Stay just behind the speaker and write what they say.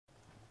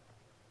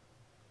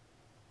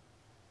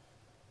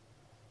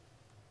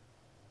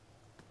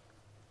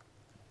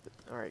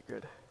Alright,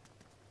 good.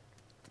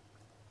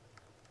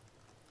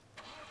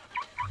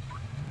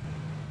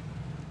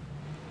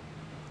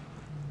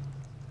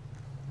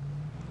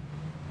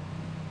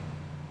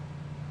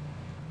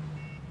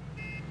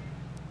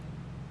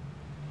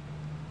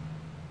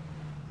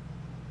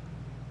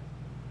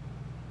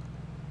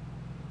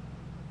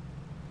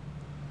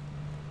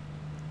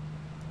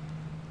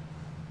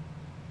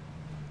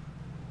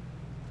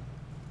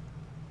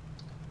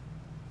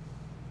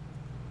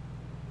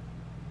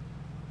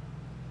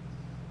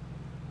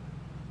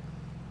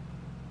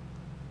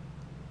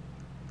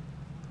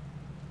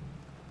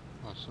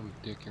 Oh, some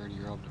dick already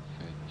robbed the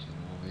feds and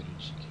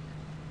elevated security.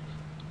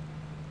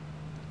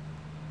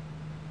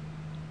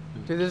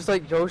 Dude, there's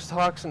like Ghost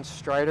Hawks and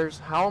Striders.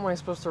 How am I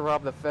supposed to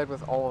rob the Fed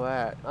with all of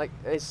that? Like,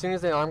 as soon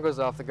as the alarm goes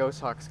off, the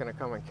Ghost Hawk's gonna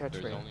come and catch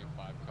me. There's only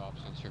 5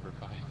 cops on server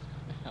 5.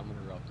 I'm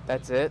gonna rob the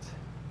That's Fed. it?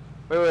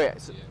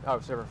 Wait. So, Yeah. oh,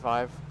 server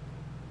 5.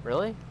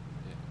 Really?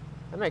 Yeah.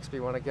 That makes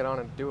me want to get on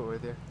and do it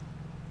with you.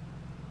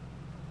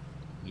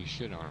 You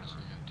should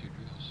honestly have 2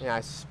 drills. Yeah,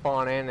 I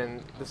spawn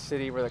in the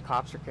city where the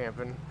cops are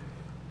camping.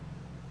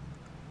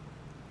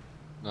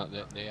 No,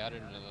 they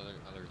added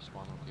another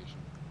spawn location.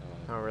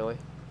 Oh, really?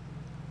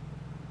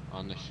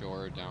 On the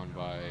shore down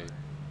by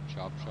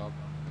Chop Shop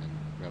and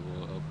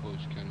Rebel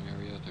Outpost kind of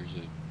area, there's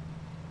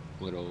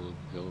a little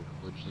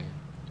village there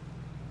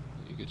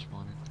that you could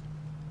spawn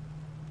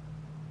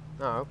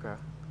in. Oh, okay.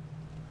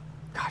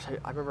 Gosh,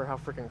 I remember how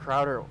freaking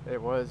crowded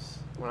it was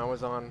when I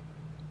was on.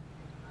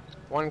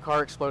 One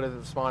car exploded at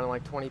the spawn and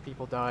like 20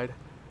 people died.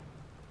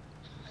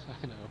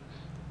 I know.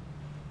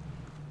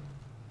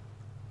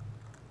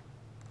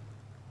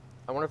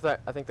 I wonder if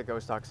that, I think the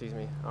Ghost Hawk sees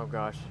me. Oh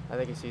gosh, I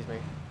think he sees me.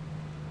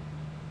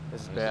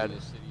 This is bad. The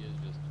city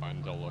is just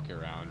fun to look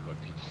around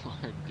what people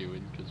are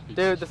doing because people.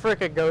 Dude, the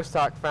frickin' Ghost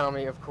Hawk found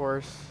me, of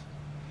course.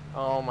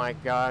 Oh my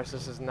gosh,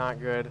 this is not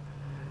good.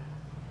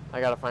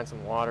 I gotta find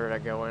some water to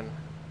go in.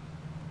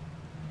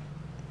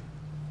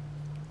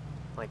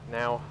 Like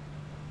now.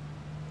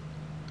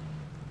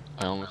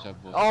 I almost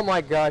have both. Oh my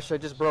gosh, I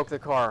just broke the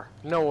car.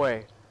 No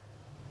way.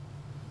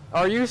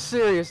 Are you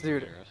serious,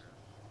 dude?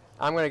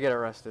 I'm gonna get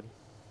arrested.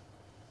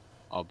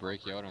 I'll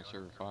break you out on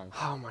server 5.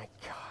 Oh my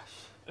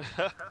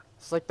gosh.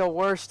 It's like the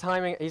worst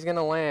timing. He's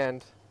gonna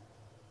land.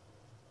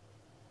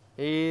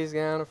 He's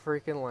gonna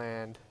freaking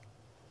land.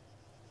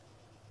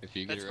 If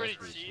you get That's pretty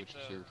arrested, cheap, switch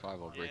though. to server 5,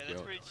 I'll break Yeah, you that's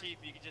out. pretty cheap.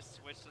 You can just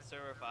switch to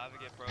server 5 and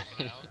get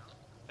broken out.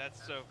 That's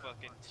so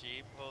fucking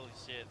cheap. Holy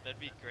shit. That'd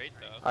be great,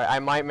 though. Alright, I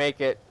might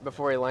make it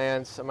before he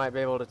lands. I might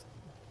be able to.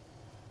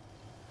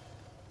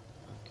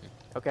 Okay.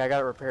 Okay, I got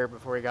it repaired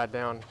before he got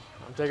down.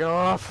 I'm taking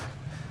off.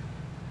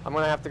 I'm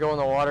gonna have to go in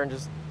the water and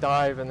just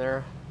dive in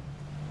there.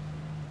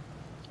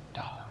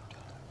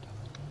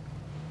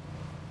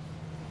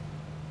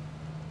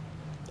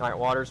 Alright,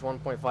 water's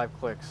 1.5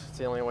 clicks. It's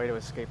the only way to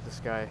escape the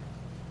sky.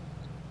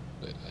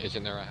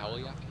 Isn't there a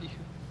heliaki?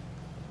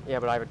 Yeah,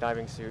 but I have a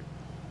diving suit.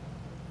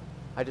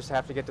 I just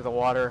have to get to the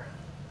water.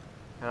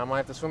 And I might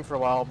have to swim for a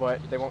while, but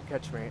they won't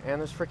catch me.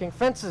 And there's freaking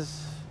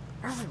fences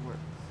everywhere.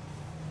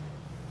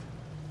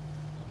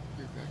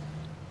 You're back.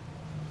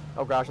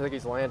 Oh gosh, I think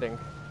he's landing.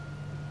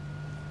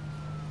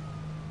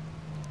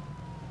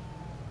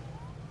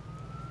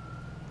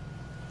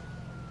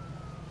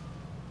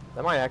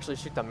 That might actually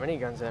shoot the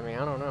miniguns at me,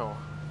 I don't know.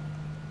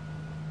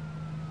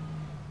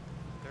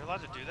 They're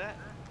allowed to do that?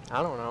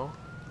 I don't know.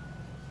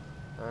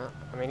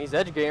 I mean, he's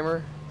Edge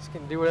Gamer. He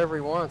can do whatever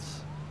he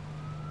wants.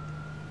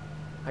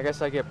 I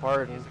guess I get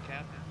pardoned. He's the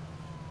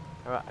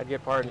captain. I'd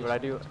get pardoned, but I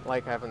do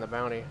like having the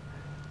bounty.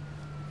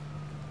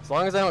 As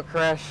long as I don't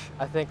crash,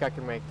 I think I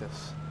can make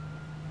this.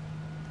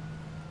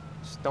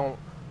 Just don't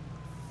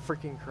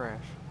freaking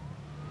crash.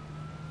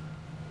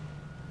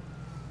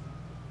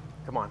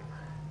 Come on.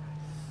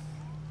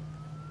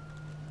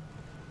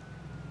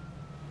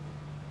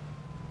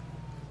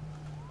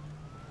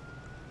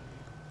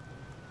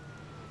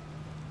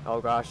 Oh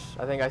gosh,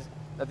 I think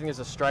there's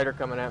a Strider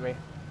coming at me.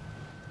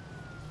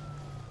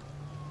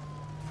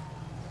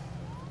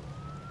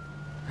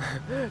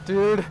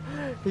 Dude,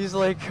 he's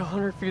like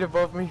 100 feet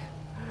above me.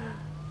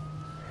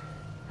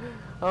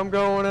 I'm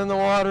going in the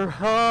water.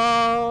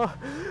 Oh!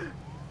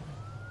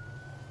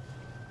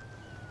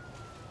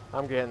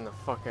 I'm getting the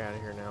fuck out of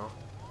here now.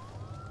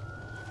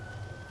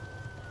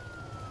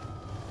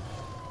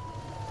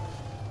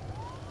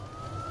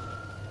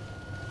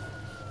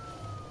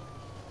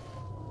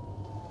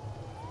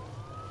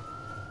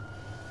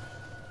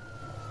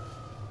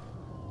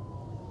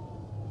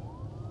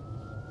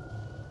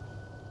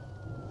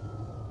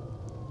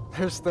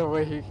 There's no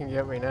way he can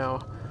get me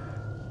now.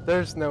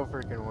 There's no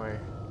freaking way.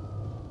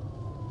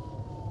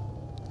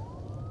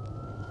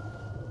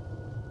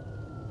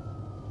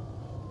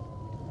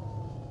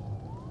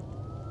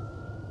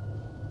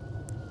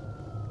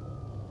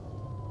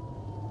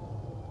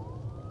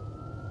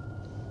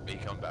 Are you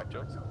coming back,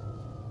 Joe?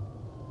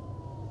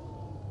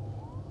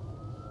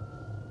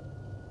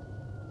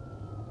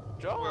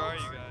 Joe? Where are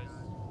you guys?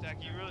 Dak,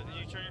 you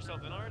turn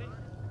yourself in already?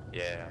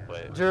 Yeah,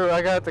 but Drew,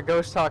 I got the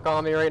Ghost Hawk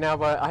on me right now,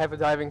 but I have a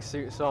diving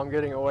suit, so I'm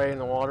getting away in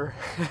the water.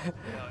 Hell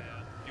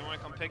yeah.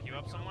 pick you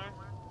up somewhere?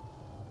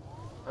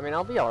 I mean,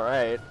 I'll be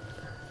alright.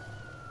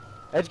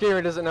 Edge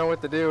Gamer doesn't know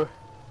what to do.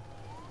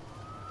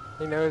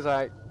 He knows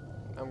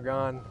I'm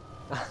gone.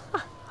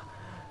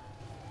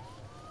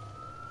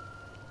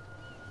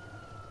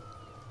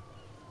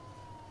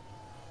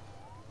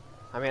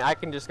 I mean, I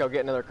can just go get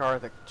another car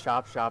at the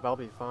chop shop. I'll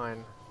be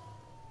fine.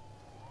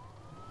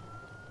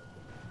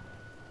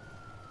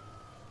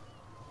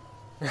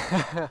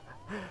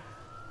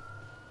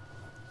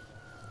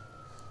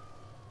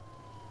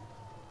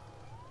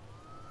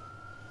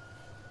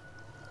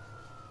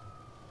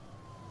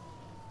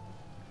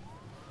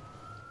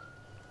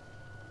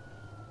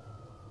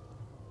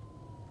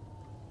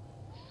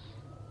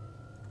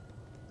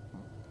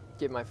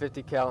 Get my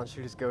 50 cal and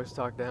shoot his ghost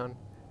talk down.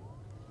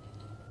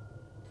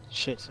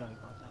 Shit, sorry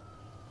about that.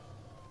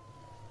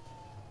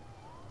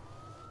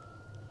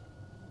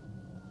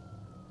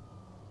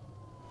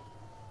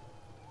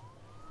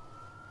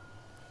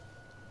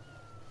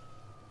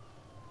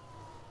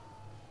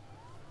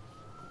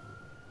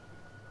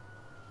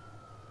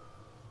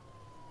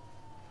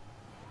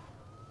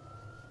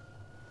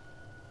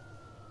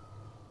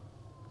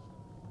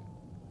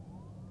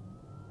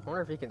 I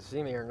wonder if he can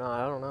see me or not.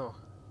 I don't know.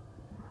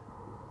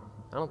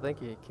 I don't think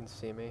he can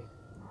see me.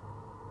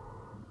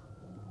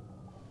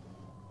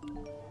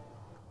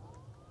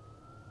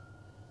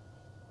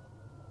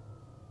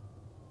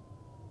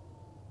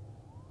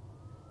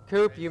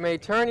 Coop, you may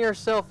turn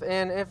yourself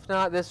in. If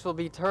not, this will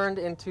be turned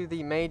into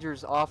the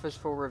Major's office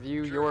for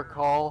review. Your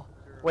call.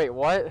 Wait,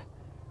 what?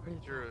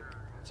 Drew,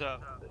 What's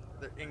up?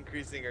 they're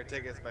increasing our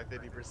tickets by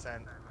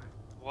 50%.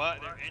 What?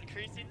 They're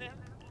increasing them?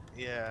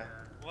 Yeah.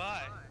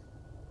 Why?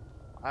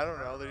 I don't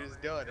know, they're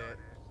just doing it.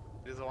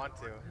 They just want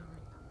to.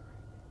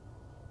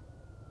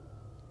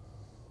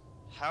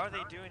 How are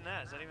they doing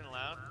that? Is that even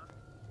allowed?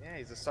 Yeah,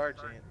 he's a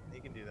sergeant. He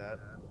can do that.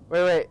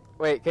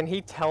 Wait. Can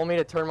he tell me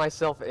to turn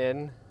myself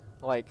in?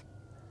 Like,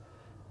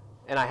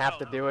 and I have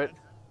to do it?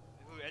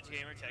 Who, Edge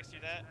Gamer text you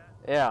that?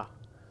 Yeah.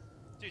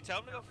 Dude, tell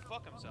him to go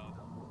fuck himself.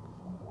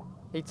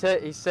 He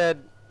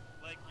said,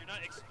 Like, you're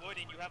not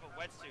exploiting, you have a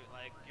wetsuit.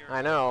 Like, you're.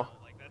 I know.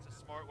 Like, that's a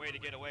smart way to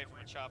get away from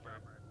a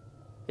chopper.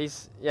 he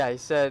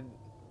said,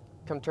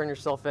 come turn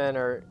yourself in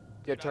or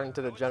get Dude, turned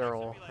to I the would text him and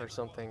general be like, or "What-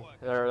 something. what,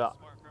 Or you're the a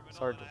smart criminal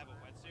sergeant. and I have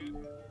a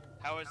wetsuit?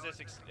 How is this,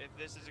 if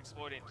this is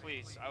exploiting,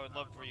 please, I would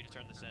love for you to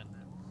turn this in.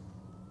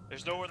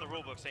 There's nowhere in the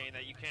rulebook saying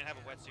that you can't have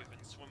a wetsuit and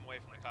swim away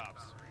from the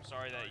cops. I'm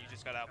sorry that you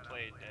just got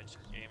outplayed, Edge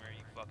Gamer,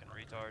 you fucking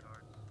retard.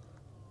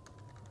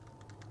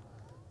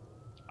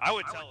 I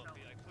would tell him,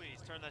 be like, please,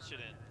 turn that shit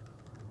in.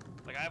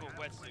 Like, I have a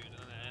wetsuit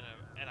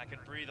and I can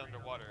breathe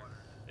underwater.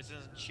 This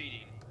isn't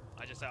cheating.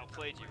 I just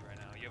outplayed you right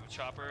now. You have a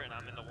chopper and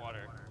I'm in the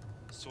water,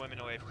 swimming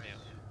away from you.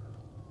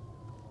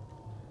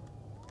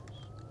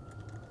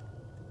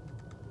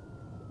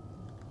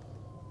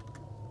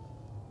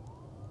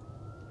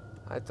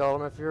 I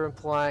told him if you're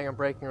implying I'm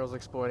breaking rules,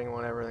 exploiting,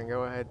 whatever, then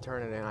go ahead,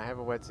 turn it in. I have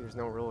a wetsuit, there's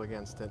no rule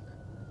against it.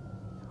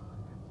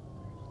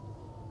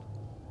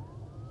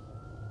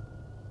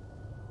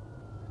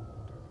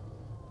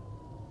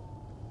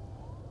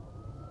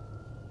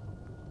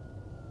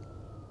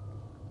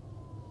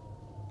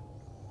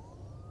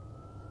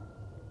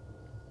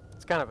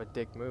 It's kind of a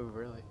dick move,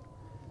 really.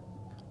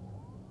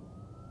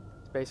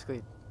 It's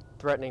basically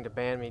threatening to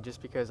ban me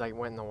just because I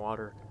went in the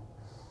water.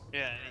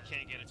 Yeah, and you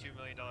can't get a $2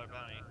 million bounty.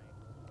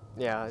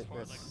 Yeah, As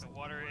far as, like, that's, the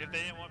water, if they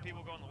didn't want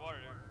people going in the water,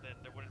 then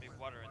there wouldn't be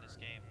water in this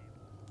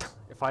game.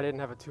 if I didn't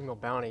have a 2 mil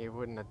bounty, he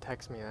wouldn't have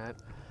texted me that.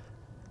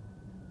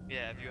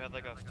 Yeah, if you had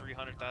like a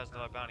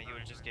 $300,000 bounty, he would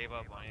have just gave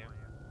up on you.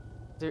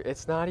 Dude,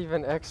 it's not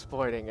even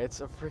exploiting,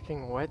 it's a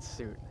freaking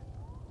wetsuit.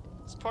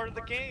 It's part of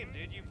the game,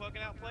 dude. You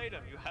fucking outplayed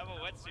him. You have a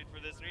wetsuit for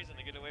this reason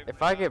to get away from If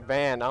the I cops. get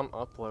banned, I'm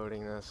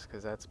uploading this,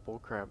 because that's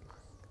bullcrap.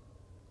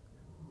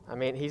 I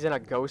mean, he's in a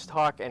Ghost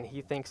Hawk and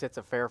he thinks it's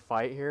a fair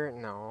fight here?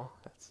 No,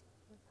 that's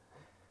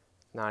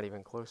not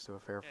even close to a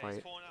fair Yeah, fight.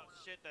 he's pulling out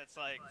shit that's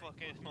like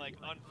fucking like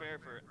unfair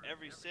for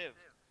every civ.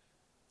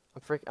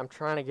 I'm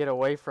trying to get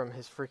away from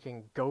his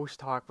freaking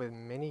Ghost Hawk with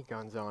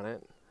miniguns on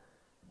it.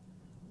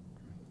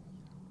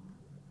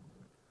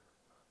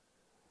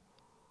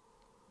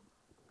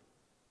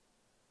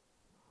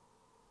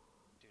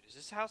 Dude, is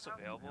this house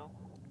available?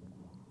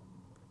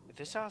 If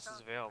this house is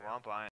available, I'm buying.